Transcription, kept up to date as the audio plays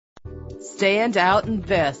Stand out in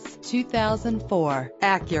this 2004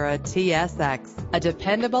 Acura TSX. A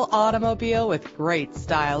dependable automobile with great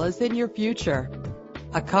style is in your future.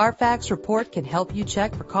 A Carfax report can help you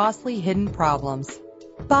check for costly hidden problems.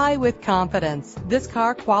 Buy with confidence. This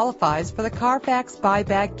car qualifies for the Carfax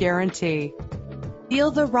buyback guarantee.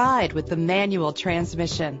 Feel the ride with the manual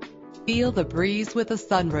transmission. Feel the breeze with a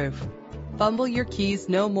sunroof. Fumble your keys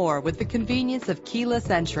no more with the convenience of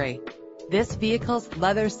keyless entry. This vehicle's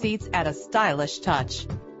leather seats add a stylish touch.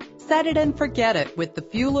 Set it and forget it with the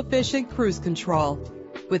fuel-efficient cruise control.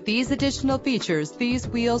 With these additional features, these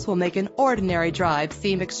wheels will make an ordinary drive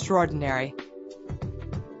seem extraordinary.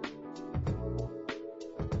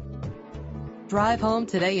 Drive home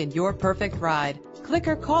today in your perfect ride. Click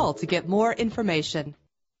or call to get more information.